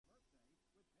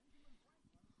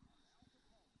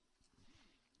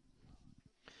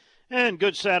And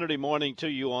good Saturday morning to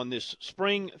you on this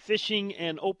spring fishing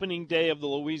and opening day of the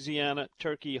Louisiana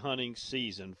turkey hunting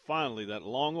season. Finally, that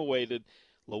long-awaited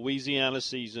Louisiana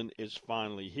season is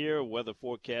finally here. Weather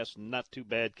forecast, not too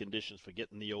bad conditions for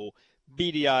getting the old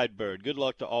beady-eyed bird. Good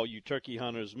luck to all you turkey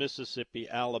hunters, Mississippi,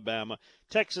 Alabama,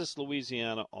 Texas,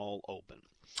 Louisiana, all open.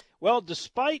 Well,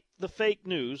 despite the fake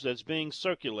news that's being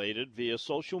circulated via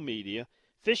social media,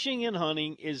 fishing and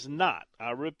hunting is not,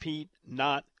 I repeat,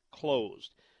 not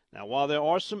closed. Now, while there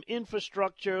are some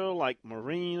infrastructure like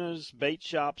marinas, bait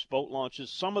shops, boat launches,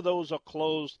 some of those are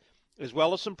closed, as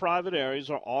well as some private areas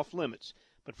are off limits.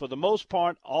 But for the most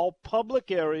part, all public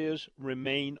areas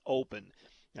remain open.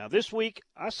 Now, this week,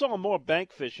 I saw more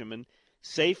bank fishermen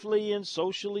safely and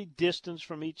socially distanced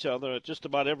from each other at just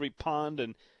about every pond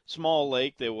and small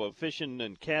lake. They were fishing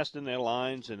and casting their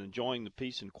lines and enjoying the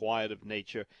peace and quiet of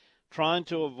nature, trying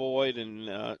to avoid,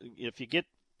 and if you get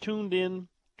tuned in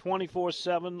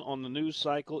 24/7 on the news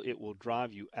cycle, it will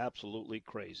drive you absolutely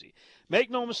crazy.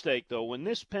 Make no mistake, though, when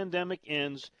this pandemic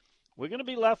ends, we're going to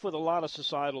be left with a lot of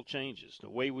societal changes. The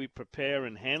way we prepare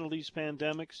and handle these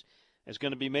pandemics is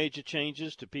going to be major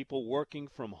changes to people working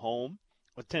from home,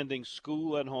 attending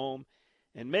school at home,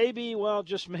 and maybe, well,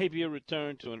 just maybe a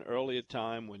return to an earlier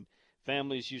time when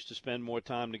families used to spend more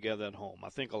time together at home. I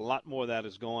think a lot more of that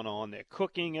is going on. They're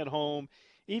cooking at home,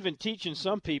 even teaching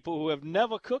some people who have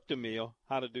never cooked a meal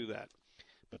how to do that.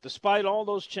 But despite all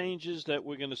those changes that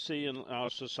we're going to see in our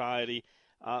society,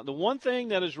 the one thing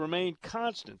that has remained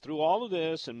constant through all of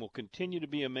this and will continue to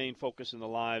be a main focus in the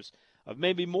lives of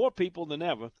maybe more people than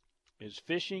ever is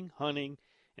fishing, hunting,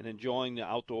 and enjoying the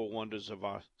outdoor wonders of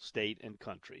our state and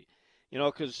country. You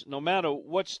know, because no matter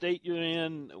what state you're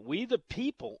in, we the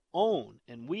people own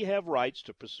and we have rights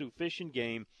to pursue fish and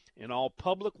game in all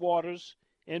public waters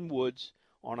and woods,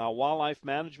 on our wildlife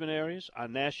management areas, our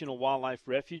national wildlife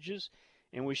refuges,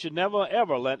 and we should never,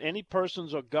 ever let any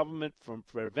persons or government from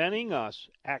preventing us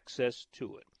access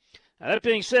to it. Now, that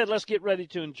being said, let's get ready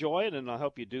to enjoy it, and I'll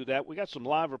help you do that. We got some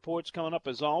live reports coming up,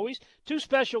 as always. Two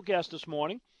special guests this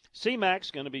morning. C-Mac's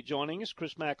going to be joining us,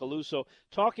 Chris Macaluso,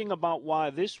 talking about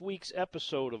why this week's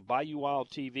episode of Bayou Wild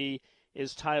TV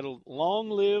is titled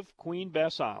Long Live Queen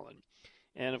Bess Island.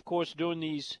 And, of course, during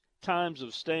these times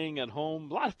of staying at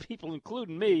home, a lot of people,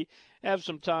 including me, have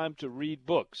some time to read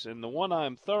books. And the one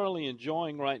I'm thoroughly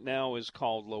enjoying right now is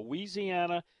called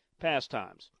Louisiana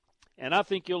Pastimes. And I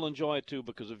think you'll enjoy it, too,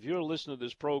 because if you're a listener to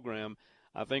this program,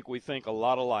 I think we think a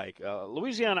lot alike.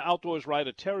 Louisiana outdoors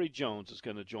writer Terry Jones is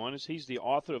going to join us. He's the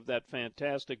author of that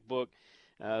fantastic book.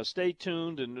 Stay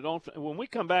tuned, and when we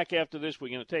come back after this,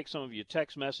 we're going to take some of your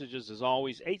text messages, as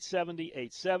always,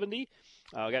 870-870.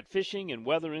 I got fishing and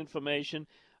weather information.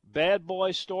 Bad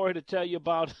boy story to tell you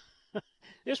about.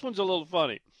 This one's a little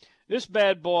funny. This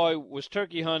bad boy was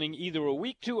turkey hunting either a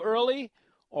week too early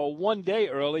or one day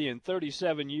early and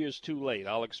 37 years too late.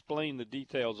 I'll explain the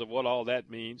details of what all that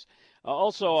means.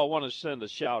 Also, I want to send a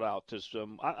shout-out to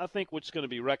some, I think what's going to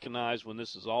be recognized when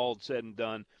this is all said and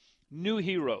done, new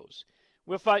heroes.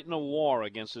 We're fighting a war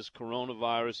against this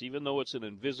coronavirus, even though it's an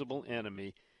invisible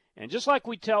enemy. And just like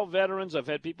we tell veterans, I've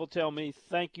had people tell me,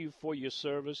 thank you for your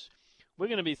service. We're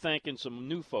going to be thanking some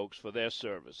new folks for their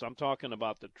service. I'm talking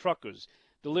about the truckers,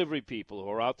 delivery people who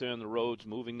are out there on the roads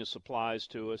moving the supplies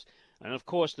to us, and, of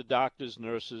course, the doctors,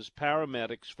 nurses,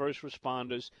 paramedics, first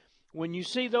responders. When you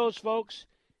see those folks,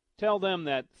 tell them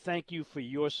that thank you for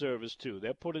your service, too.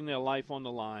 They're putting their life on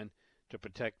the line to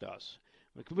protect us.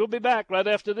 We'll be back right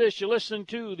after this. You're listening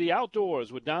to The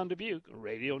Outdoors with Don Dubuque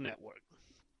Radio Network.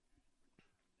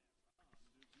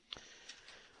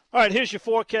 All right, here's your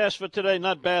forecast for today.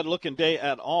 Not bad looking day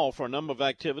at all for a number of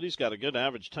activities. Got a good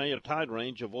average tide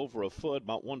range of over a foot.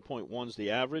 About 1.1 is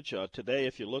the average. Today,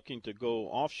 if you're looking to go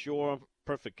offshore,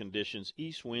 perfect conditions.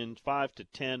 East wind 5 to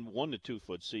 10, 1 to 2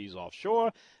 foot seas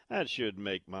offshore. That should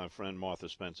make my friend Martha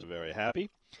Spencer very happy.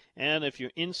 And if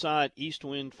you're inside, east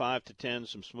wind 5 to 10,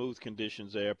 some smooth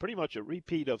conditions there. Pretty much a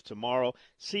repeat of tomorrow.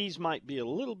 Seas might be a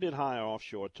little bit higher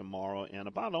offshore tomorrow, and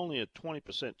about only a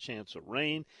 20% chance of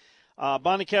rain.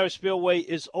 Bonnie Carey Spillway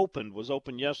was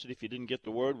open yesterday. If you didn't get the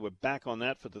word, we're back on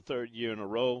that for the third year in a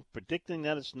row, predicting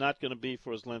that it's not going to be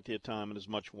for as lengthy a time and as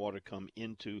much water come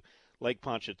into Lake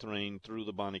Pontchartrain through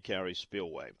the Bonnie Carey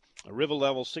Spillway. A river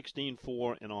level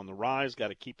 16.4 and on the rise. Got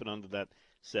to keep it under that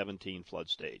 17 flood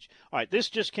stage. All right, this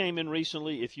just came in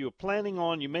recently. If you're planning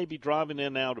on, you may be driving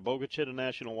in now to Bogue Chitto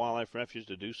National Wildlife Refuge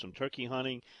to do some turkey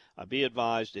hunting. Be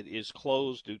advised it is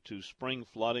closed due to spring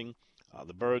flooding.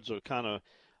 The birds are kind of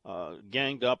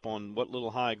ganged up on what little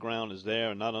high ground is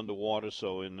there and not underwater.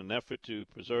 So in an effort to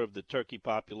preserve the turkey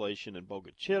population in Bogue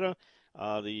Chitto,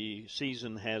 the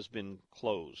season has been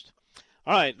closed.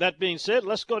 All right, that being said,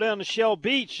 let's go down to Shell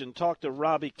Beach and talk to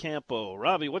Robbie Campo.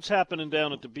 Robbie, what's happening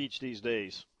down at the beach these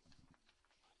days?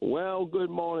 Well, good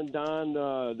morning, Don.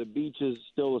 The beach is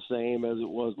still the same as it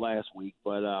was last week,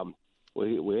 but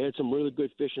we had some really good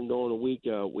fishing during the week.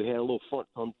 We had a little front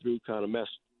come through, kind of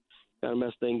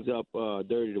messed things up,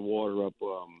 dirty the water up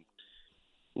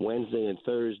Wednesday and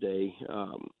Thursday.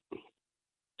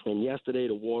 And yesterday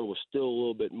the water was still a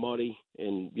little bit muddy,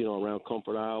 and around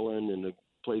Comfort Island and the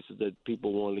places that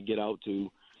people wanted to get out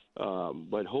to.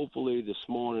 But hopefully this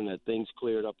morning that things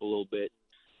cleared up a little bit.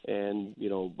 And,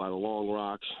 by the Long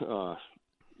Rocks,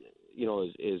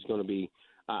 is going to be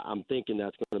 – I'm thinking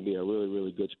that's going to be a really,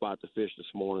 really good spot to fish this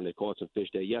morning. They caught some fish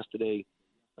there yesterday.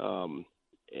 And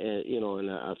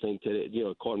I think today,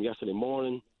 caught them yesterday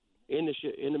morning in the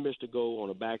Mr. Go on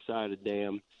the backside of the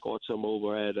dam. Caught some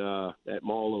over at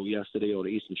Marlow yesterday on the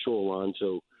Eastern Shoreline.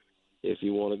 So if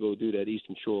you want to go do that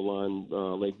Eastern Shoreline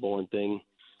Lake Bourne thing,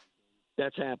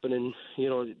 that's happening.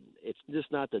 It's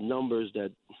just not the numbers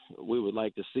that we would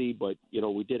like to see, but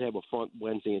we did have a front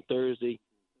Wednesday and Thursday.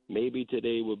 Maybe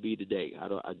today will be the day.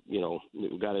 We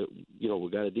got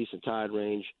a decent tide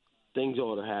range. Things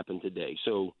ought to happen today.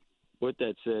 So, with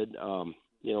that said, Don,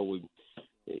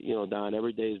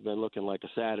 every day's been looking like a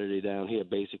Saturday down here,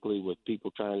 basically, with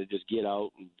people trying to just get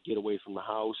out and get away from the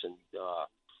house. And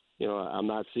I'm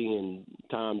not seeing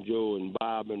Tom, Joe, and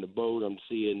Bob in the boat. I'm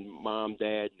seeing Mom,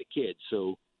 Dad, and the kids.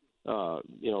 So.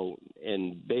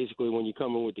 And basically when you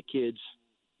come in with the kids,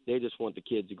 they just want the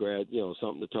kids to grab,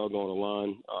 something to tug on the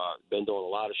line. Been doing a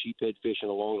lot of sheephead fishing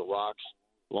along the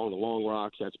Long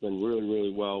Rocks. That's been really,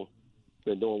 really well.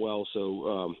 Been doing well.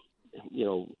 So,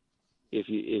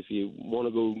 if you want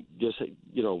to go just,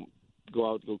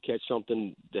 go out, go catch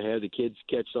something, to have the kids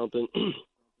catch something,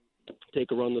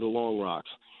 take a run to the Long Rocks.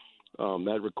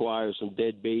 That requires some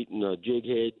dead bait and a jig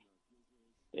head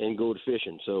and go to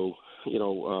fishing. So,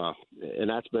 and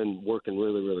that's been working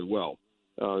really, really well.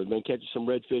 Been catching some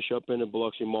redfish up in the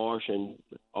Biloxi Marsh and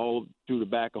all through the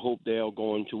back of Hopedale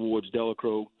going towards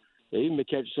Delacroix. They even been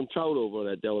catching some trout over on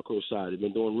that Delacroix side. They've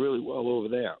been doing really well over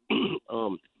there.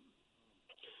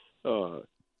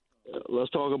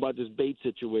 Let's talk about this bait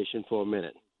situation for a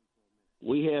minute.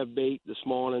 We have bait this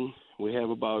morning. We have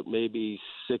about maybe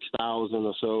 6,000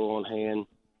 or so on hand.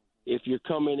 If you're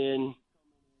coming in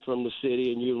from the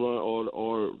city and you run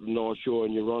or North Shore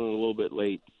and you're running a little bit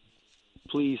late,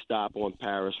 please stop on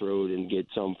Paris Road and get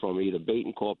some from either Bait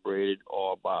Incorporated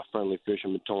or by Friendly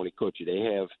Fisherman Tony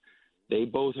Kutcher. They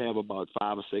both have about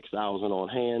 5,000 or 6,000 on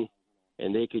hand,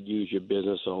 and they could use your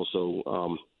business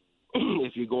also.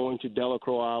 If you're going to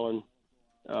Delacroix Island,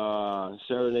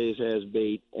 Serenades has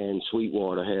bait and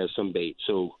Sweetwater has some bait.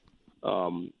 So,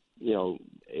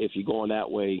 if you're going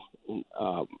that way,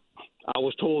 I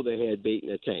was told they had bait in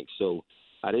their tanks, so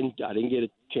I didn't get a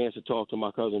chance to talk to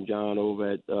my cousin John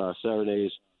over at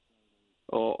Serenades,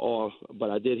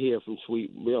 but I did hear from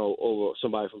over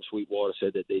somebody from Sweetwater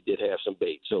said that they did have some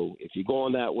bait. So if you're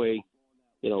going that way,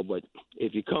 but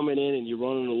if you're coming in and you're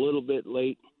running a little bit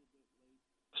late,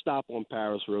 stop on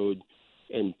Paris Road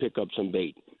and pick up some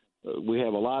bait. We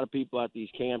have a lot of people at these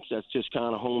camps that's just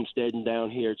kind of homesteading down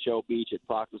here at Shell Beach, at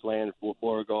Proctor's Land, at Fort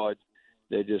Beauregard.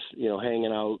 They're just,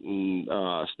 hanging out and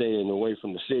staying away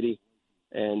from the city.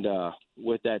 And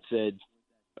with that said,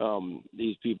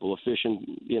 these people are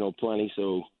fishing, plenty.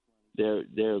 So they're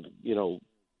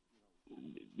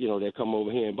come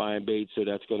over here and buying bait. So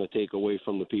that's going to take away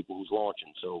from the people who's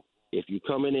launching. So if you're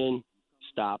coming in,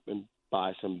 stop and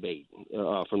buy some bait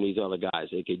from these other guys.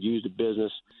 They could use the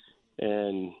business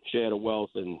and share the wealth,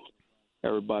 and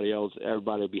everybody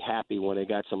will be happy when they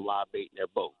got some live bait in their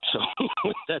boat. So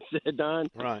that's it, Don.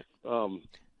 Right.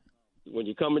 When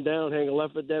you're coming down, hang a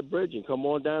left at that bridge and come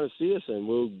on down and see us, and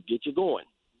we'll get you going.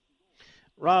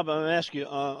 Rob, I'm going to ask you,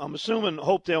 I'm assuming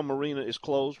Hopedale Marina is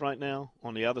closed right now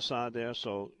on the other side there,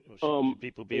 so should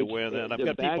people be aware of that? I've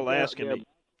got people asking me.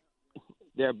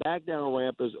 Their back down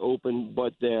ramp is open,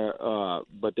 but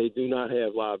they do not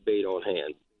have live bait on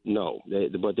hand. No,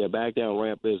 but their back down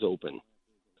ramp is open.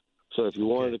 So if you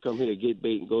wanted to come here to get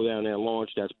bait and go down there and launch,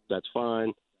 that's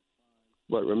fine.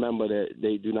 But remember that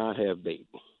they do not have bait.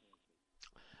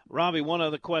 Robbie, one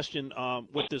other question.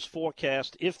 With this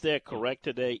forecast, if they're correct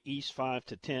today, east 5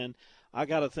 to 10, I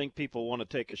got to think people want to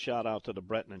take a shot out to the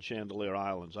Breton and Chandelier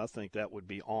Islands. I think that would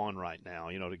be on right now,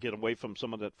 to get away from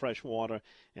some of that fresh water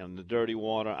and the dirty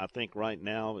water. I think right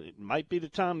now it might be the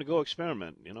time to go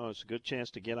experiment. It's a good chance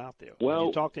to get out there.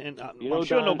 Well, I'm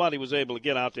sure nobody was able to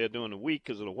get out there during the week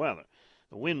because of the weather.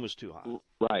 The wind was too hot.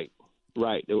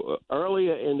 Right.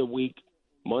 Earlier in the week,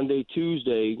 Monday,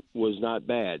 Tuesday was not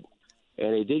bad,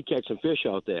 and they did catch some fish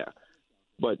out there.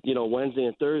 But Wednesday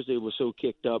and Thursday was so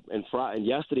kicked up, and Friday and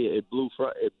yesterday it blew.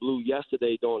 It blew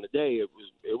yesterday during the day.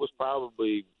 It was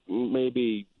probably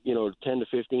maybe 10 to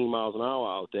 15 miles an hour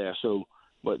out there. So,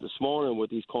 but this morning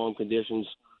with these calm conditions,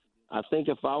 I think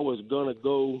if I was gonna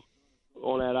go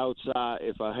on that outside,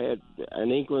 if I had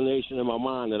an inclination in my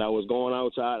mind that I was going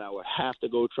outside, I would have to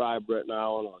go try Bretton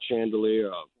Island or Chandelier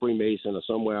or Freemason or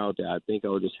somewhere out there. I think I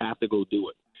would just have to go do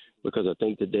it because I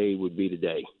think today would be the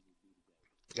day.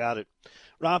 Got it.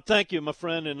 Rob, thank you, my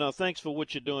friend, and thanks for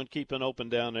what you're doing, keeping open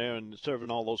down there and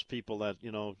serving all those people that,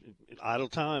 idle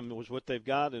time was what they've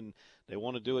got, and they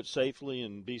want to do it safely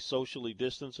and be socially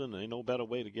distancing. Ain't no better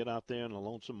way to get out there in a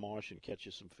lonesome marsh and catch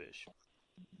you some fish.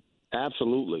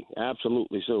 Absolutely.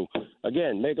 Absolutely. So,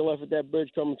 again, make a left at that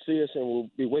bridge, come and see us, and we'll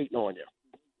be waiting on you.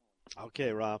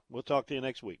 Okay, Rob. We'll talk to you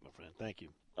next week, my friend. Thank you.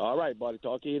 All right, buddy.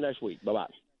 Talk to you next week. Bye-bye.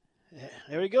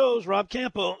 There he goes, Rob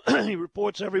Campo. He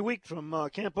reports every week from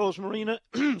Campo's Marina,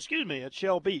 at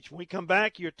Shell Beach. When we come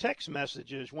back, your text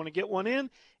messages. Want to get one in?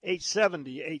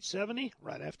 870-870,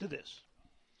 right after this.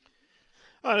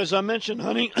 All right, as I mentioned,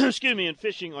 hunting, and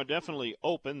fishing are definitely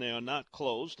open. They are not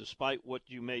closed, despite what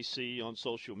you may see on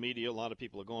social media. A lot of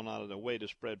people are going out of their way to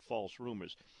spread false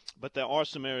rumors. But there are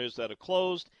some areas that are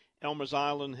closed. Elmer's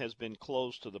Island has been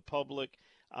closed to the public.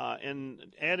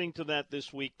 And adding to that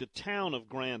this week, the town of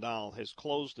Grand Isle has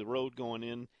closed the road going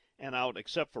in and out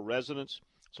except for residents.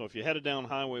 So if you're headed down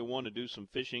Highway 1 to do some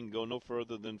fishing, go no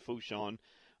further than Fouchon,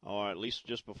 or at least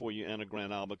just before you enter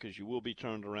Grand Isle, because you will be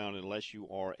turned around unless you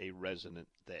are a resident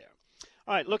there.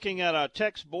 All right, looking at our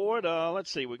text board,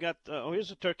 let's see. We got,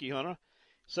 here's a turkey hunter.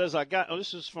 Says,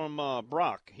 this is from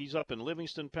Brock. He's up in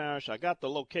Livingston Parish. I got the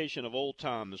location of Old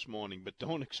Tom this morning, but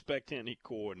don't expect any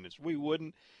coordinates. We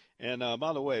wouldn't. And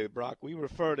by the way, Brock, we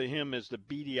refer to him as the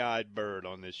beady-eyed bird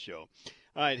on this show.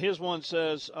 All right, here's one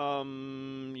says,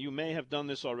 you may have done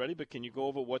this already, but can you go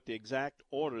over what the exact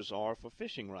orders are for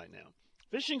fishing right now?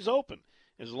 Fishing's open.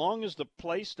 As long as the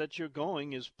place that you're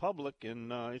going is public,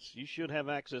 and you should have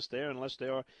access there unless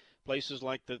there are places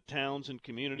like the towns and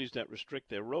communities that restrict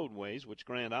their roadways, which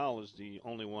Grand Isle is the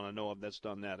only one I know of that's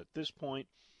done that at this point.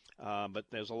 But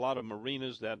there's a lot of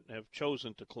marinas that have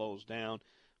chosen to close down.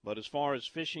 But as far as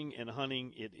fishing and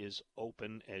hunting, it is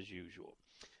open as usual.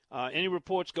 Any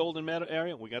reports, Golden Meadow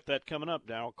area? We got that coming up.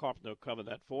 Darryl Carpenter will cover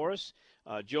that for us.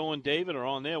 Joe and David are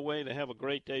on their way to have a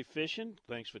great day fishing.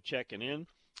 Thanks for checking in.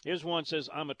 Here's one that says,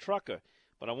 I'm a trucker,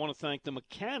 but I want to thank the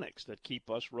mechanics that keep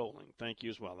us rolling. Thank you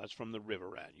as well. That's from the River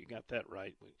Rat. You got that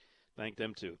right. We thank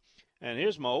them, too. And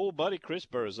here's my old buddy Chris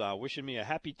Burza wishing me a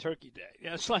happy Turkey Day.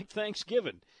 Yeah, it's like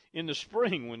Thanksgiving in the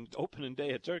spring when opening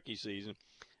day of turkey season.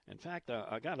 In fact,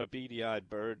 I got a beady-eyed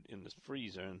bird in the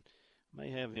freezer, and may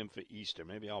have him for Easter.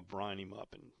 Maybe I'll brine him up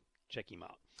and check him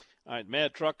out. All right,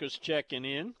 Mad Truckers checking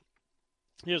in.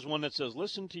 Here's one that says,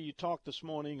 listen to you talk this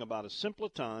morning about a simpler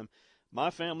time. My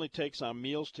family takes our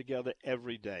meals together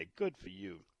every day. Good for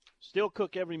you. Still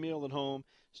cook every meal at home.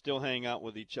 Still hang out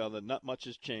with each other. Not much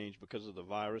has changed because of the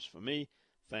virus for me.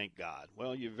 Thank God.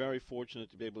 Well, you're very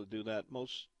fortunate to be able to do that.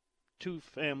 Most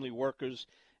two-family workers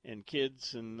and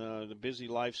kids and the busy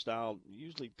lifestyle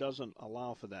usually doesn't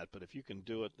allow for that. But if you can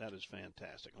do it, that is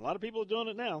fantastic. A lot of people are doing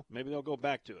it now. Maybe they'll go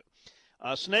back to it.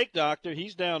 Snake Doctor,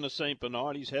 he's down to St.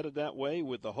 Bernard. He's headed that way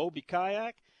with the Hobie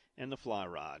kayak and the fly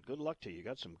rod. Good luck to you. You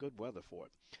got some good weather for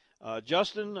it.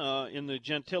 Justin in the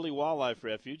Gentilly Wildlife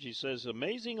Refuge, he says,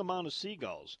 amazing amount of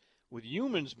seagulls. With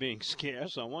humans being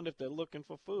scarce, I wonder if they're looking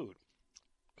for food.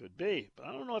 Could be, but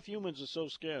I don't know if humans are so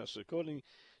scarce. According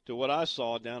to what I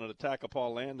saw down at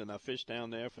Attakapaw Landing, I fished down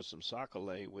there for some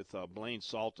sac-a-lait with Blaine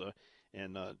Salter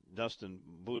and Dustin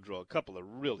Boudreaux, a couple of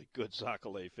really good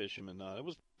sac-a-lait fishermen. It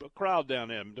was a crowd down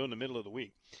there during the middle of the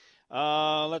week.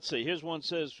 Let's see. Here's one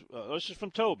says, this is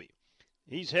from Toby.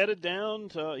 He's headed down.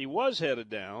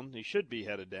 He should be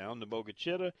headed down to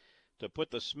Bogachita to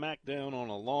put the smack down on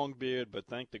a longbeard, but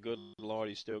thank the good Lord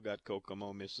he's still got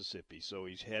Kokomo, Mississippi, so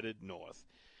he's headed north.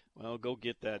 Well, go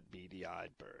get that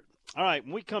beady-eyed bird. All right,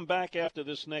 when we come back after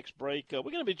this next break, we're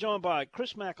going to be joined by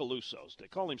Chris Macaluso. They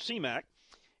call him C-Mac.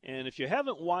 And if you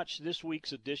haven't watched this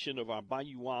week's edition of our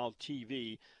Bayou Wild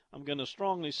TV, I'm going to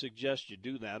strongly suggest you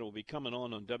do that. It will be coming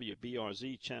on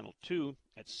WBRZ Channel 2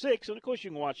 at 6. And, of course, you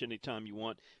can watch anytime you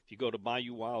want if you go to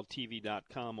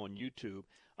BayouWildTV.com on YouTube.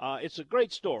 It's a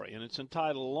great story, and it's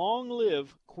entitled Long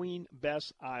Live Queen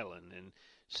Bess Island. And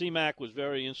C-Mac was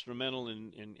very instrumental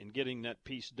in getting that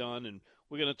piece done, and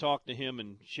we're going to talk to him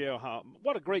and share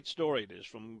what a great story it is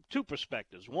from two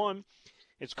perspectives. One,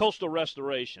 it's coastal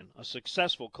restoration, a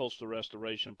successful coastal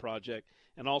restoration project,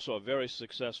 and also a very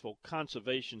successful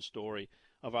conservation story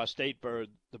of our state bird,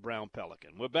 the brown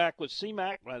pelican. We're back with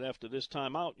CMAC right after this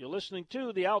time out. You're listening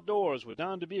to The Outdoors with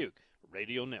Don Dubuque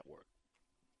Radio Network.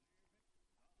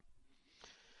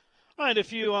 All right,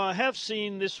 if you have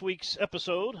seen this week's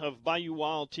episode of Bayou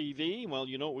Wild TV, well,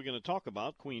 you know what we're going to talk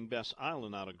about, Queen Bess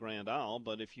Island out of Grand Isle.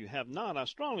 But if you have not, I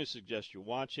strongly suggest you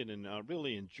watch it and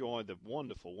really enjoy the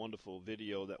wonderful, wonderful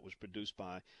video that was produced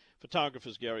by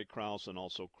photographers Gary Krause and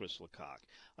also Chris Lecoq.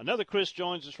 Another Chris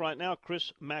joins us right now,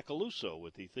 Chris Macaluso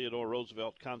with the Theodore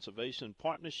Roosevelt Conservation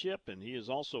Partnership, and he is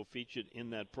also featured in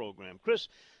that program. Chris,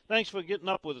 thanks for getting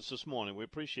up with us this morning. We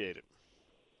appreciate it.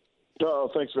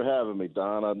 Oh, thanks for having me,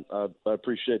 Don. I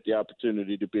appreciate the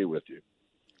opportunity to be with you.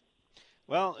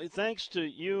 Well, thanks to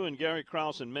you and Gary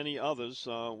Krause and many others,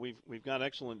 we've got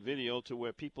excellent video to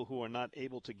where people who are not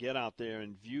able to get out there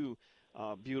and view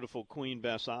beautiful Queen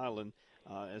Bess Island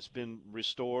has been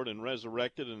restored and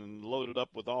resurrected and loaded up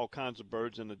with all kinds of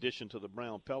birds in addition to the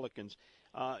brown pelicans.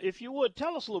 If you would,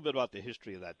 tell us a little bit about the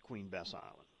history of that Queen Bess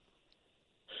Island.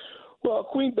 Well,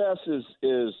 Queen Bess is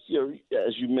you know,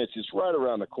 as you mentioned, it's right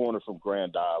around the corner from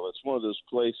Grand Isle. It's one of those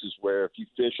places where if you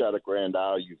fish out of Grand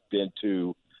Isle, you've been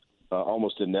to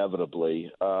almost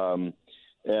inevitably. And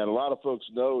a lot of folks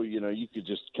know, you know, you could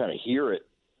just kind of hear it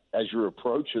as you're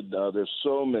approaching. There's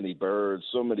so many birds,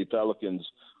 so many pelicans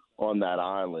on that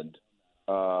island.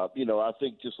 You know, I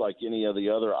think just like any of the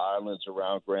other islands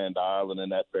around Grand Isle and in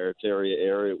that Barataria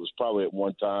area, it was probably at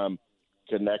one time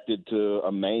connected to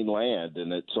a mainland,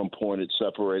 and at some point it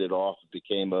separated off and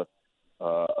became a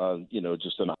you know,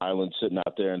 just an island sitting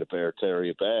out there in the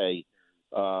Barataria Bay.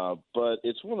 But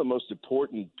it's one of the most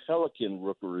important pelican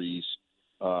rookeries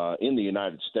in the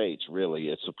United States, really.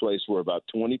 It's a place where about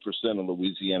 20% of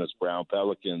Louisiana's brown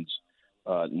pelicans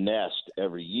nest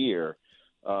every year.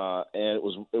 And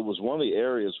it was one of the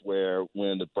areas where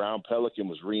when the brown pelican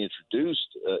was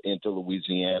reintroduced into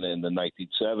Louisiana in the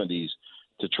 1970s,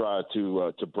 to try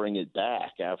to bring it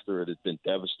back after it had been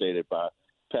devastated by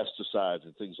pesticides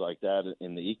and things like that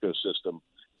in the ecosystem.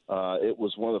 It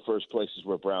was one of the first places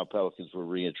where brown pelicans were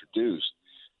reintroduced.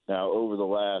 Now, over the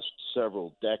last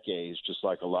several decades, just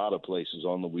like a lot of places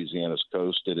on Louisiana's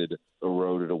coast, it had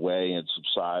eroded away and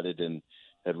subsided and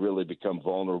had really become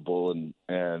vulnerable, and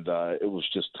it was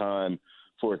just time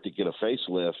for it to get a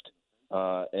facelift.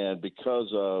 And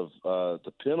because of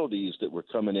the penalties that were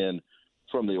coming in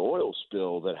from the oil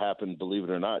spill that happened, believe it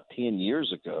or not, 10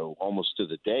 years ago, almost to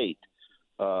the date.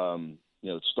 You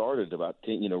know, it started about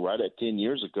 10, you know, right at 10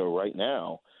 years ago right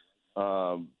now.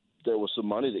 There was some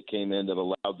money that came in that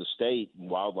allowed the state and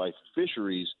wildlife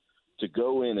fisheries to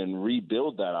go in and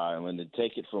rebuild that island and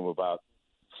take it from about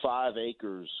 5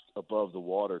 acres above the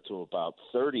water to about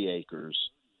 30 acres,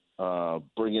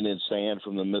 bringing in sand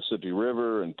from the Mississippi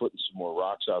River and putting some more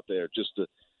rocks out there just to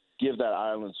give that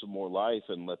island some more life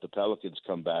and let the pelicans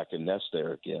come back and nest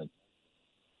there again.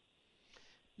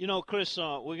 You know, Chris,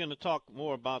 we're going to talk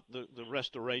more about the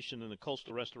restoration and the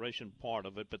coastal restoration part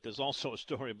of it, but there's also a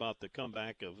story about the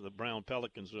comeback of the brown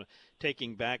pelicans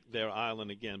taking back their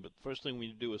island again. But the first thing we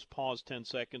need to do is pause 10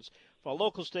 seconds for our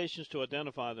local stations to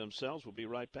identify themselves. We'll be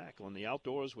right back on The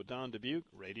Outdoors with Don Dubuque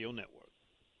Radio Network.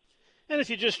 And if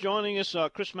you're just joining us,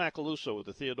 Chris Macaluso with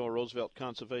the Theodore Roosevelt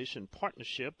Conservation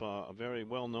Partnership, a very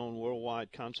well-known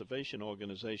worldwide conservation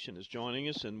organization, is joining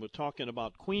us, and we're talking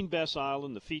about Queen Bess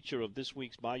Island, the feature of this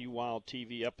week's Bayou Wild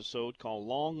TV episode called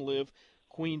Long Live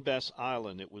Queen Bess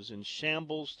Island. It was in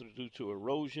shambles due to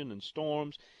erosion and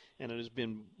storms, and it has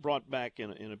been brought back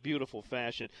in a beautiful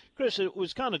fashion. Chris, it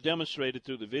was kind of demonstrated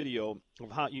through the video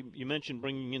of how you mentioned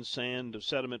bringing in sand or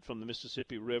sediment from the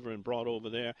Mississippi River and brought over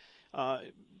there.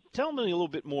 Tell me a little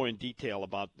bit more in detail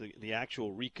about the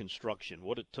actual reconstruction,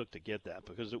 what it took to get that,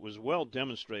 because it was well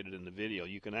demonstrated in the video.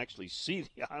 You can actually see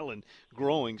the island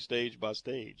growing stage by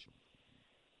stage.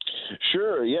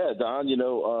 Sure, yeah, Don. You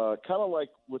know, kind of like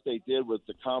what they did with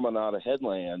the Caminada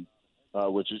Headland,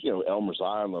 which is, you know, Elmer's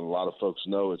Island. A lot of folks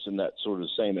know it's in that sort of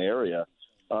same area.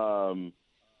 You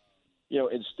know,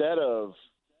 instead of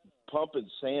pumping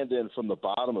sand in from the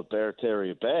bottom of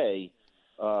Barataria Bay,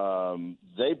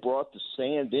 they brought the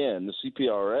sand in. The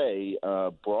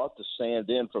CPRA brought the sand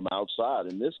in from outside.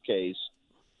 In this case,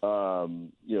 you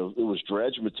know, it was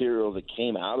dredge material that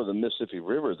came out of the Mississippi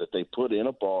River that they put in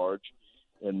a barge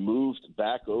and moved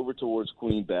back over towards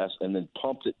Queen Bess and then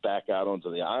pumped it back out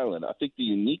onto the island. I think the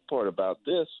unique part about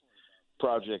this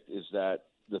project is that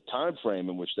the time frame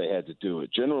in which they had to do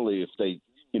it. Generally, if they,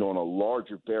 you know, on a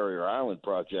larger barrier island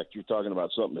project, you're talking about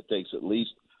something that takes at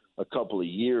least a couple of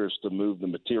years to move the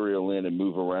material in and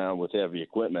move around with heavy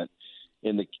equipment.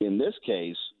 In this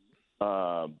case,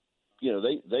 you know,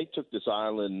 they took this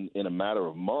island in a matter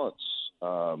of months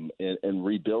and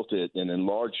rebuilt it and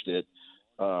enlarged it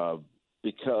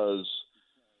because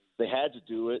they had to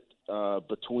do it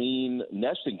between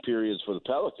nesting periods for the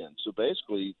pelicans. So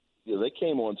basically, they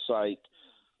came on site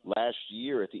last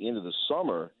year at the end of the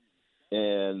summer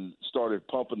and started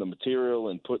pumping the material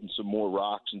and putting some more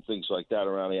rocks and things like that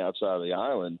around the outside of the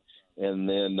island, and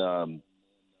then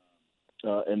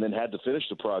had to finish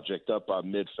the project up by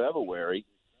mid-February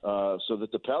so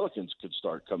that the pelicans could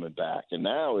start coming back. And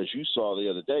now, as you saw the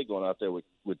other day going out there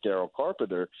with Daryl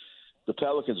Carpenter, the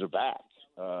pelicans are back.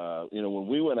 When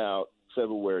we went out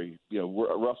February,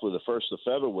 roughly the 1st of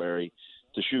February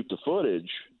to shoot the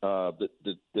footage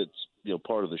that's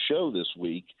part of the show this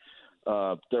week,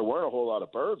 there weren't a whole lot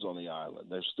of birds on the island.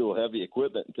 There's still heavy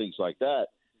equipment and things like that.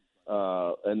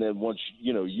 And then once,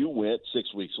 you went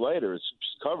 6 weeks later, it's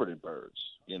just covered in birds,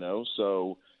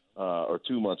 or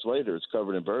 2 months later, it's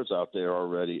covered in birds out there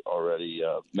already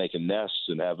making nests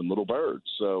and having little birds.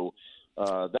 So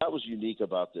that was unique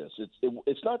about this.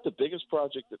 It's not the biggest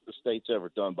project that the state's ever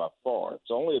done by far.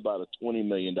 It's only about a $20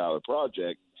 million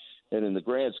project. And in the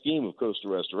grand scheme of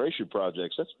coastal restoration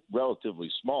projects, that's relatively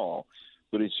small.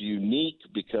 But it's unique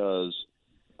because,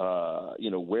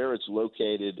 where it's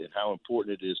located and how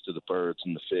important it is to the birds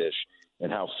and the fish and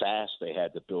how fast they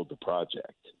had to build the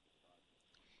project.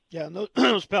 Yeah, and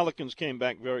those pelicans came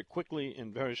back very quickly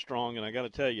and very strong, and I got to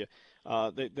tell you,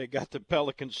 they got the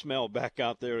pelican smell back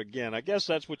out there again. I guess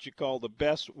that's what you call the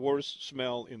best, worst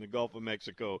smell in the Gulf of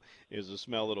Mexico is the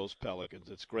smell of those pelicans.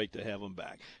 It's great to have them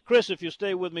back. Chris, if you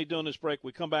stay with me during this break,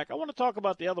 we come back. I want to talk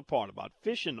about the other part, about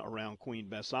fishing around Queen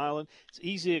Bess Island. It's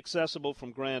easy accessible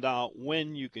from Grand Isle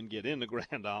when you can get into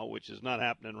Grand Isle, which is not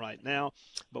happening right now.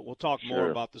 But we'll talk more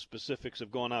about the specifics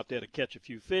of going out there to catch a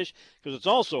few fish, because it's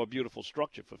also a beautiful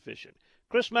structure for fishing.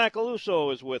 Chris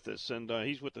Macaluso is with us, and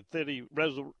he's with the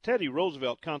Teddy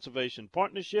Roosevelt Conservation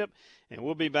Partnership, and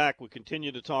we'll be back. We'll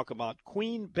continue to talk about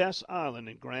Queen Bess Island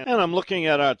in Grand. And I'm looking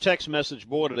at our text message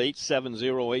board at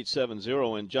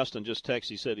 870-870, and Justin just texted.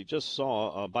 He said he just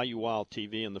saw Bayou Wild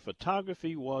TV, and the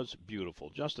photography was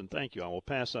beautiful. Justin, thank you. I will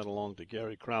pass that along to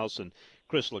Gary Krause and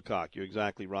Chris Lecoq. You're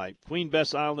exactly right. Queen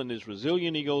Bess Island is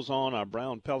resilient, he goes on. Our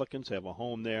brown pelicans have a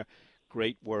home there.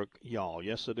 Great work, y'all.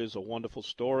 Yes, it is a wonderful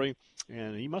story.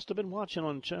 And he must have been watching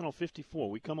on Channel 54.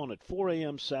 We come on at 4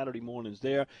 a.m. Saturday mornings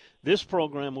there. This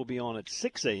program will be on at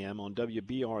 6 a.m. on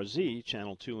WBRZ,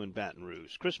 Channel 2 in Baton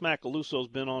Rouge. Chris Macaluso's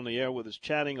been on the air with us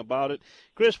chatting about it.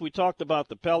 Chris, we talked about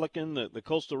the pelican, the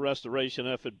coastal restoration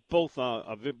effort, both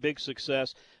a big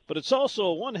success. But it's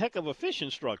also one heck of a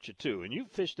fishing structure, too. And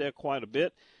you've fished there quite a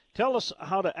bit. Tell us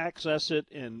how to access it,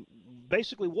 and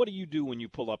basically what do you do when you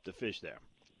pull up to fish there?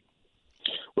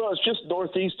 Well, it's just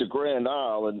northeast of Grand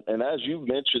Isle, and as you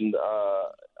mentioned,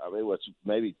 it's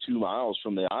maybe 2 miles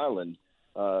from the island,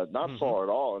 not far at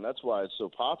all, and that's why it's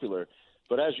so popular.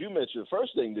 But as you mentioned, the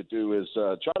first thing to do is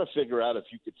try to figure out if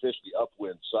you could fish the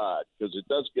upwind side, because it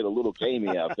does get a little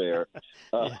gamey out there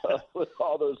with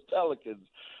all those pelicans.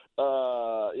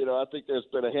 I think there's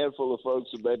been a handful of folks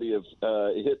who maybe have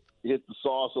hit the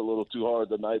sauce a little too hard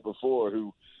the night before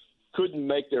who couldn't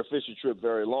make their fishing trip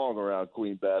very long around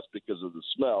Queen Bess because of the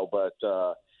smell, but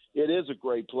it is a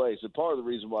great place. And part of the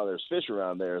reason why there's fish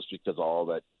around there is because of all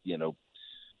that,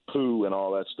 poo and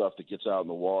all that stuff that gets out in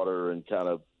the water and kind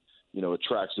of,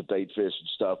 attracts the bait fish and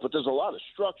stuff. But there's a lot of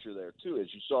structure there, too.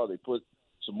 As you saw, they put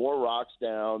some more rocks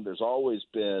down. There's always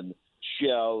been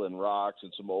shell and rocks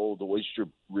and some old oyster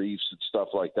reefs and stuff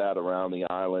like that around the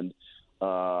island.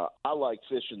 I like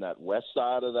fishing that west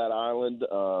side of that island,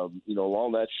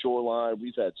 along that shoreline.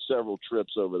 We've had several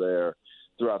trips over there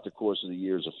throughout the course of the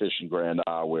years of fishing Grand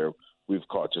Isle where we've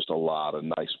caught just a lot of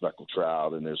nice speckled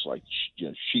trout, and there's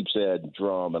sheep's head and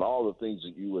drum and all the things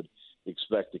that you would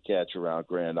expect to catch around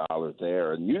Grand Isle are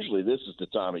there. And usually this is the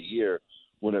time of year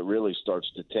when it really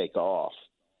starts to take off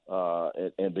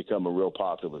and become a real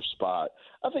popular spot.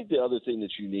 I think the other thing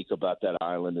that's unique about that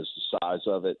island is the size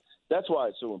of it. That's why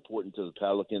it's so important to the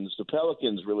pelicans. The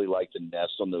pelicans really like to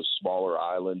nest on those smaller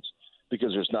islands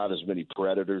because there's not as many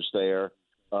predators there.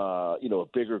 A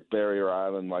bigger barrier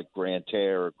island like Grand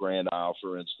Terre or Grand Isle,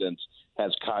 for instance,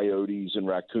 has coyotes and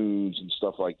raccoons and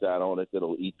stuff like that on it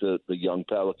that'll eat the young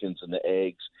pelicans and the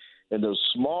eggs. And those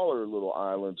smaller little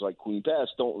islands like Queen Bess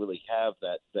don't really have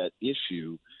that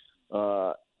issue.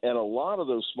 And a lot of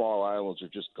those small islands are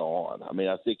just gone. I mean,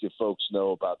 I think if folks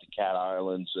know about the Cat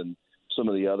Islands and some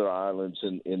of the other islands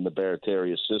in the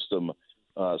Barataria system,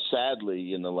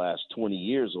 sadly, in the last 20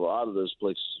 years, a lot of those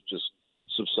places have just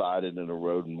subsided and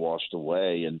eroded and washed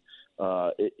away. And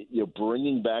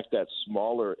bringing back those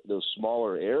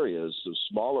smaller areas, those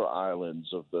smaller islands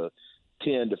of the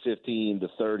 10 to 15 to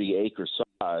 30 acre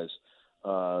size,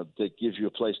 that gives you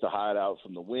a place to hide out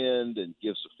from the wind and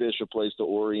gives the fish a place to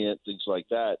orient, things like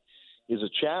that, is a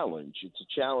challenge. It's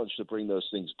a challenge to bring those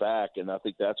things back, and I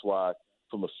think that's why,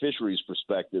 from a fisheries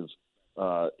perspective,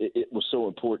 it was so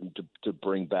important to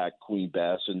bring back queen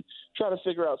bass and try to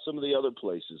figure out some of the other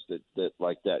places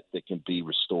that can be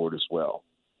restored as well.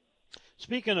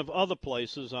 Speaking of other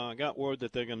places, I got word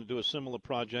that they're going to do a similar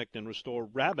project and restore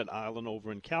Rabbit Island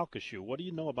over in Calcasieu. What do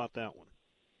you know about that one?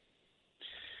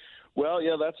 Well,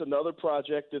 yeah, that's another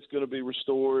project that's going to be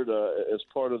restored as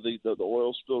part of the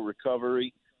oil spill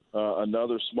recovery.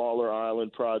 Another smaller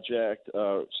island project,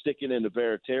 sticking in the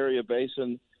Barataria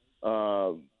Basin.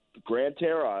 Grand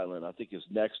Terre Island, I think, is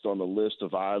next on the list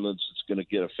of islands that's going to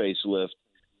get a facelift,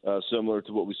 similar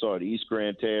to what we saw at East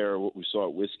Grand Terre, or what we saw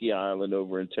at Whiskey Island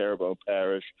over in Terrebonne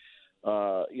Parish.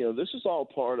 This is all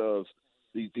part of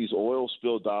these oil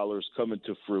spill dollars coming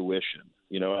to fruition.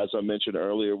 As I mentioned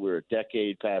earlier, we're a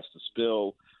decade past the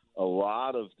spill. A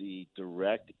lot of the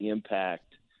direct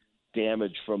impact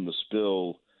damage from the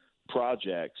spill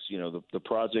projects, the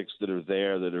projects that are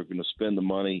there that are going to spend the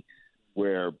money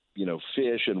where,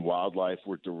 fish and wildlife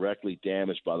were directly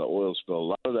damaged by the oil spill. A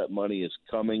lot of that money is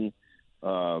coming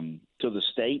to the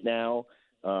state now,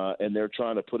 and they're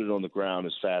trying to put it on the ground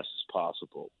as fast as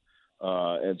possible.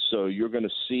 And so you're going to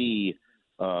see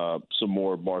some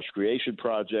more marsh creation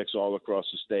projects all across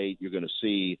the state. You're going to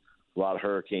see a lot of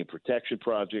hurricane protection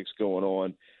projects going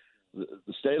on.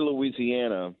 The state of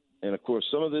Louisiana, and of course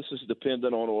some of this is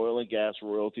dependent on oil and gas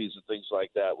royalties and things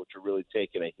like that, which are really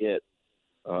taking a hit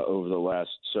over the last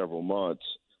several months,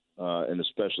 and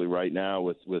especially right now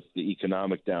with the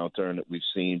economic downturn that we've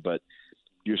seen. But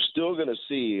you're still going to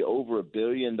see over $1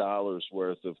 billion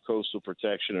worth of coastal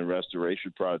protection and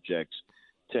restoration projects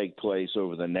take place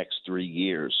over the next 3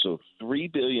 years. So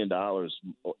 $3 billion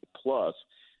plus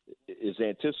is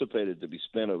anticipated to be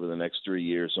spent over the next 3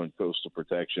 years on coastal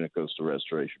protection and coastal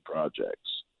restoration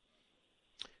projects.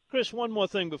 Chris, one more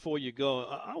thing before you go.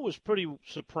 I was pretty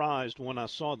surprised when I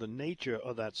saw the nature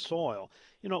of that soil.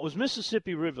 It was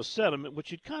Mississippi River sediment,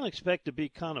 which you'd kind of expect to be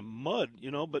kind of mud,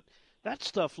 but that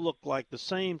stuff looked like the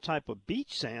same type of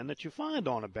beach sand that you find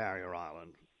on a barrier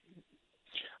island.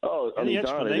 Oh, Any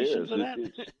Don, it explanation is. for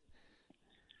that?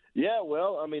 Yeah,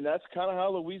 well, that's kind of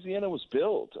how Louisiana was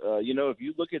built. If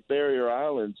you look at barrier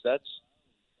islands, that's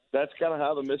kind of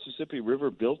how the Mississippi River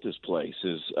built this place.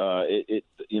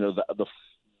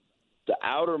 The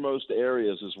outermost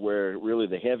areas is where really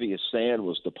the heaviest sand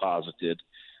was deposited,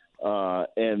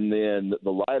 and then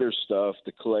the lighter stuff,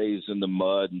 the clays and the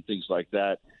mud and things like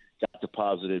that, got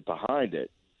deposited behind it.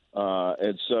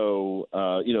 And so,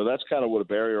 that's kind of what a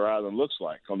barrier island looks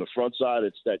like. On the front side,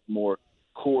 it's that more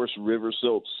coarse river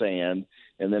silt sand.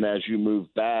 And then as you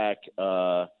move back,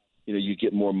 you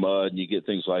get more mud and you get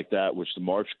things like that, which the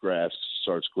marsh grass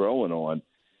starts growing on.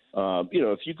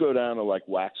 If you go down to like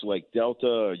Wax Lake Delta,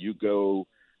 or you go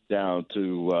down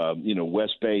to,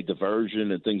 West Bay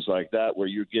diversion and things like that, where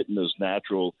you're getting those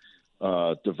natural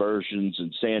diversions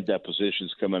and sand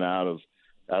depositions coming out of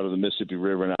the Mississippi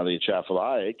River and out of the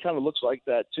Atchafalaya, it kind of looks like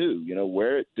that too.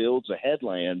 Where it builds a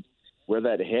headland, where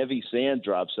that heavy sand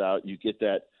drops out, you get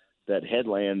that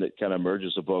headland that kind of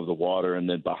emerges above the water, and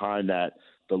then behind that,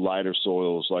 the lighter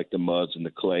soils like the muds and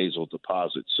the clays will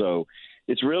deposit. So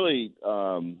it's really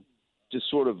just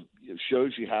sort of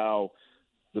shows you how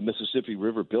the Mississippi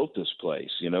River built this place.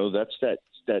 That's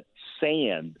that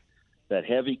sand, that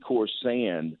heavy, coarse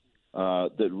sand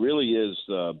that really is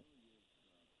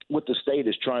what the state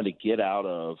is trying to get out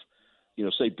of,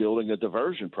 say building a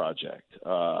diversion project.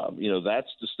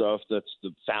 That's the stuff that's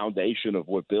the foundation of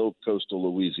what built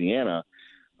coastal Louisiana.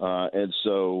 And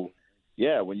so,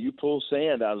 yeah, when you pull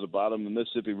sand out of the bottom of the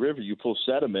Mississippi River, you pull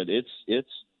sediment.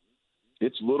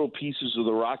 It's little pieces of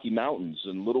the Rocky Mountains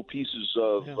and little pieces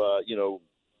of,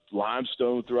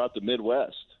 limestone throughout the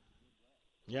Midwest.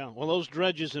 Yeah, well, those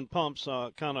dredges and pumps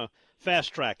kind of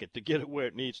fast-track it to get it where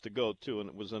it needs to go, too. And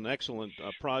it was an excellent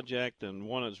project and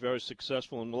one that's very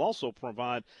successful and will also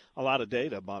provide a lot of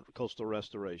data about coastal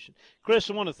restoration. Chris,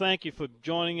 I want to thank you for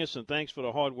joining us, and thanks for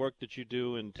the hard work that you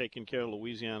do in taking care of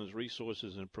Louisiana's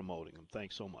resources and promoting them.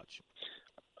 Thanks so much.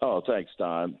 Oh, thanks,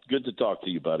 Don. Good to talk to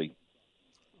you, buddy.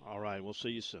 All right, we'll see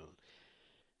you soon.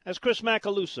 That's Chris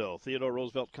Macaluso, Theodore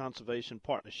Roosevelt Conservation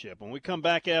Partnership. When we come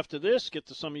back after this, get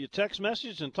to some of your text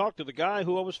messages and talk to the guy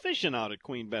who I was fishing out at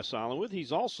Queen Bess Island with.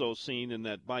 He's also seen in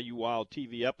that Bayou Wild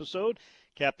TV episode.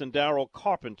 Captain Darrell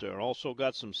Carpenter also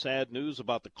got some sad news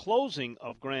about the closing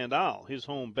of Grand Isle, his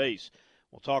home base.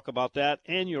 We'll talk about that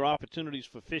and your opportunities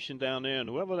for fishing down there. And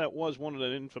whoever that was wanted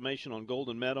that information on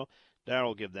Golden Meadow, Darrell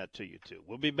will give that to you, too.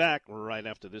 We'll be back right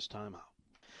after this time out.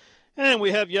 And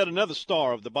we have yet another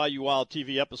star of the Bayou Wild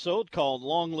TV episode called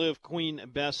Long Live Queen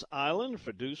Bess Island,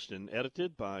 produced and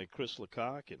edited by Chris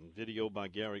Lecoq and video by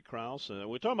Gary Krause.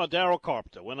 We're talking about Daryl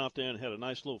Carpenter. Went out there and had a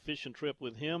nice little fishing trip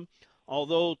with him.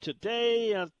 Although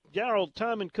today, Daryl,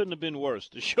 timing couldn't have been worse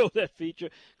to show that feature,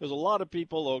 because a lot of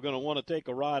people are going to want to take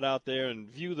a ride out there and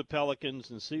view the pelicans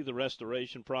and see the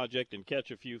restoration project and catch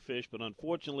a few fish. But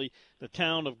unfortunately, the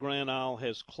town of Grand Isle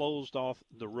has closed off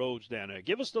the roads down there.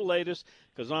 Give us the latest,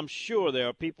 because I'm sure there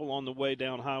are people on the way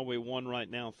down Highway 1 right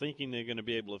now thinking they're going to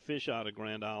be able to fish out of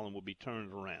Grand Isle and will be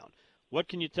turned around. What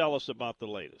can you tell us about the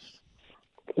latest?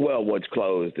 Well, what's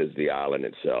closed is the island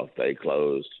itself. They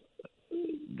closed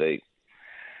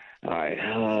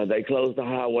the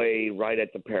highway right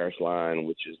at the parish line,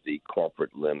 which is the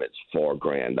corporate limits for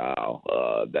Grand Isle.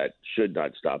 That should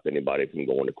not stop anybody from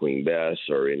going to Queen Bess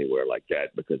or anywhere like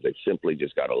that, because they simply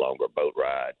just got a longer boat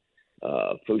ride.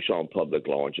 Fourchon Public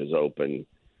Launch is open.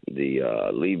 The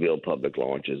Leeville Public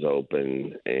Launch is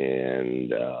open.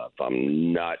 And if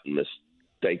I'm not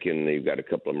mistaken, they've got a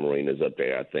couple of marinas up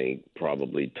there, I think,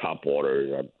 probably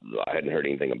Topwater. I hadn't heard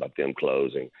anything about them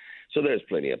closing. So there's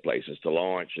plenty of places to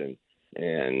launch, and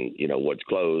you know what's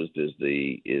closed is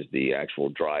the actual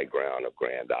dry ground of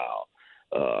Grand Isle.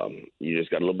 You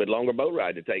just got a little bit longer boat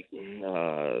ride to take.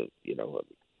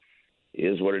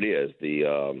 Is what it is.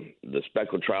 The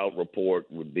speckled trout report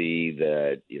would be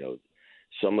that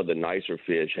some of the nicer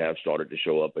fish have started to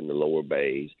show up in the lower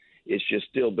bays. It's just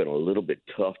still been a little bit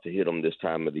tough to hit them this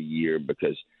time of the year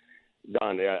because,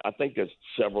 Don, I think there's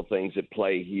several things at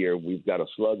play here. We've got a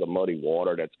slug of muddy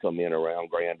water that's come in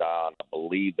around Grand Isle. I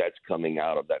believe that's coming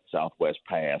out of that southwest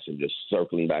pass and just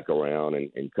circling back around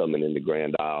and coming into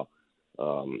Grand Isle.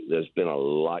 There's been a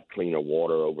lot cleaner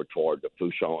water over toward the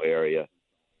Fourchon area.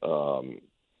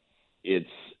 It's,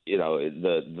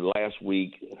 the last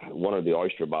week, one of the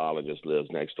oyster biologists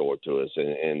lives next door to us,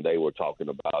 and they were talking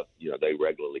about, they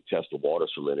regularly test the water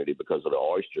salinity because of the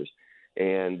oysters.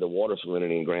 And the water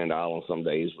salinity in Grand Isle on some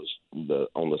days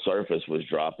on the surface was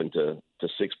dropping to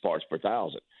 6 parts per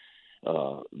thousand.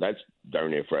 That's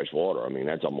darn near fresh water. I mean,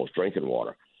 that's almost drinking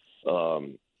water.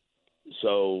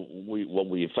 So what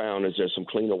we found is there's some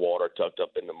cleaner water tucked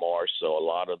up in the marsh. So a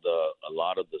lot of the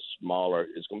smaller,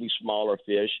 it's going to be smaller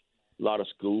fish, a lot of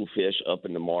school fish up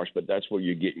in the marsh, but that's where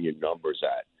you're getting your numbers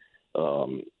at.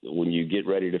 When you get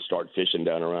ready to start fishing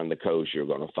down around the coast, you're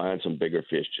going to find some bigger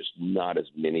fish, just not as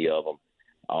many of them.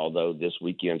 Although this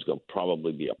weekend's going to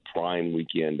probably be a prime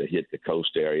weekend to hit the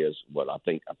coast areas. But I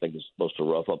think it's supposed to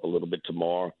rough up a little bit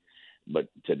tomorrow. But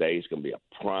today's going to be a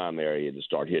prime area to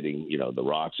start hitting, the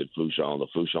rocks at Fourchon, the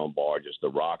Fourchon barges, the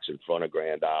rocks in front of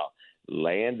Grand Isle.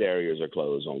 Land areas are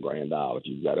closed on Grand Isle. If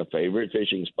you've got a favorite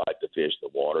fishing spot to fish, the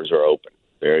waters are open.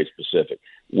 Very specific.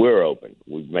 We're open.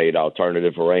 We've made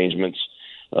alternative arrangements.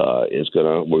 We're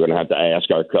gonna have to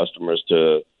ask our customers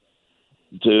to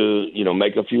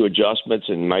make a few adjustments,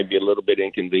 and might be a little bit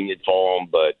inconvenient for them.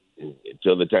 But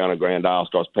until the town of Grand Isle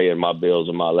starts paying my bills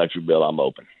and my electric bill, I'm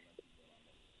open.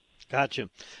 Gotcha.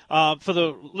 For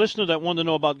the listener that wanted to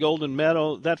know about Golden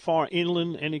Meadow, that far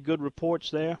inland, any good reports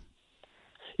there?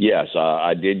 Yes,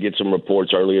 I did get some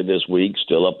reports earlier this week.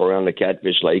 Still up around the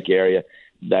Catfish Lake area.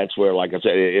 That's where, like I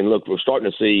said, and look, we're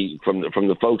starting to see from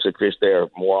the folks that fish there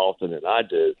more often than I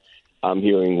do. I'm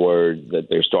hearing word that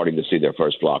they're starting to see their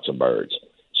first flocks of birds.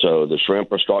 So the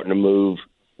shrimp are starting to move.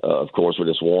 Of course, with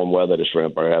this warm weather, the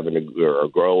shrimp are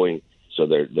growing. So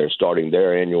they're starting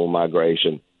their annual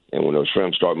migration. And when those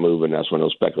shrimp start moving, that's when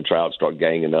those speckled trout start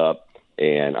ganging up.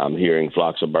 And I'm hearing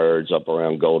flocks of birds up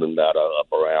around Golden Meadow,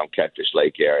 up around Catfish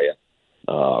Lake area.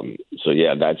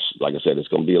 That's, like I said, it's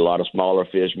going to be a lot of smaller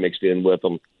fish mixed in with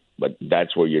them, but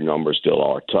that's where your numbers still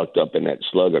are, tucked up in that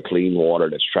slug of clean water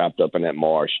that's trapped up in that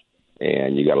marsh,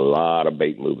 and you got a lot of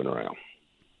bait moving around.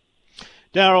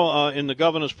 Daryl, in the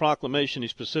governor's proclamation, he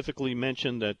specifically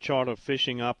mentioned that charter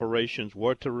fishing operations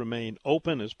were to remain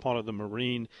open as part of the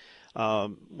Marine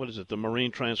the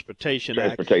Marine Transportation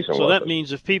Act. So that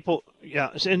means if people,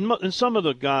 and some of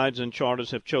the guides and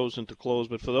charters have chosen to close,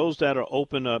 but for those that are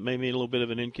open, maybe a little bit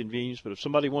of an inconvenience. But if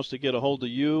somebody wants to get a hold of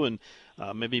you and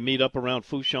maybe meet up around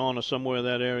Fourchon or somewhere in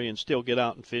that area and still get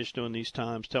out and fish during these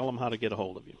times, tell them how to get a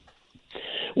hold of you.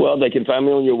 Well, they can find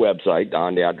me on your website,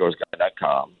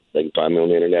 dontheoutdoorsguy.com. They can find me on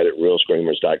the internet at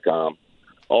realscreamers.com.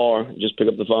 Or just pick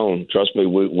up the phone. Trust me,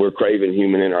 we're craving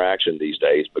human interaction these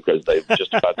days because they've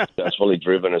just about successfully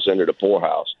driven us into the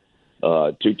poorhouse.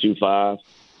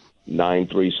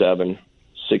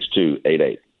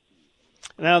 225-937-6288.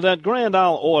 Now, that Grand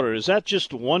Isle order, is that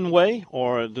just one way,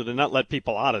 or do they not let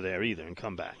people out of there either and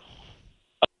come back?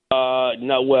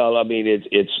 No, well, I mean,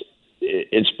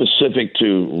 it's specific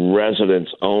to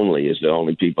residents only. Is the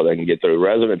only people that can get through.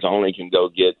 Residents only can go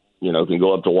get, can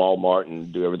go up to Walmart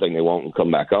and do everything they want and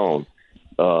come back on.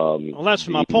 Well, that's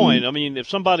my point. I mean, if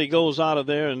somebody goes out of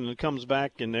there and comes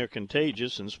back and they're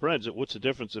contagious and spreads it, what's the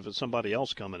difference if it's somebody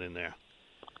else coming in there?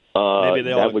 Maybe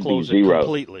they ought to close it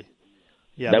completely.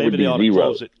 Yeah, maybe they ought to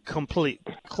close it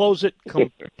Close it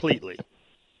completely.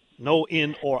 No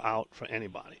in or out for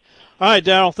anybody. All right,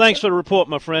 Darryl, thanks for the report,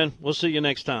 my friend. We'll see you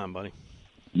next time, buddy.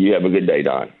 You have a good day,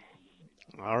 Don.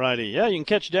 All righty. Yeah, you can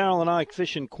catch Darryl and I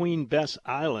fishing Queen Bess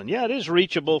Island. Yeah, it is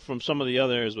reachable from some of the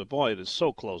other areas, but, boy, it is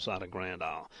so close out of Grand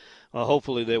Isle.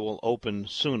 Hopefully they will open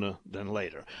sooner than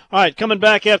later. All right, coming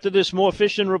back after this, more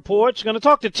fishing reports. Going to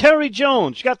talk to Terry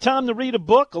Jones. You got time to read a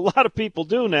book? A lot of people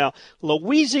do now.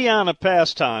 Louisiana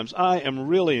Pastimes. I am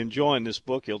really enjoying this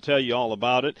book. He'll tell you all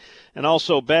about it. And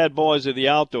also Bad Boys of the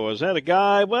Outdoors. Had a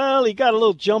guy, well, he got a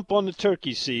little jump on the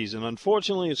turkey season.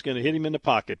 Unfortunately, it's going to hit him in the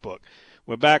pocketbook.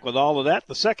 We're back with all of that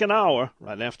the second hour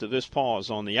right after this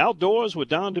pause on the Outdoors with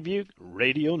Don Dubuque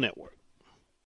Radio Network.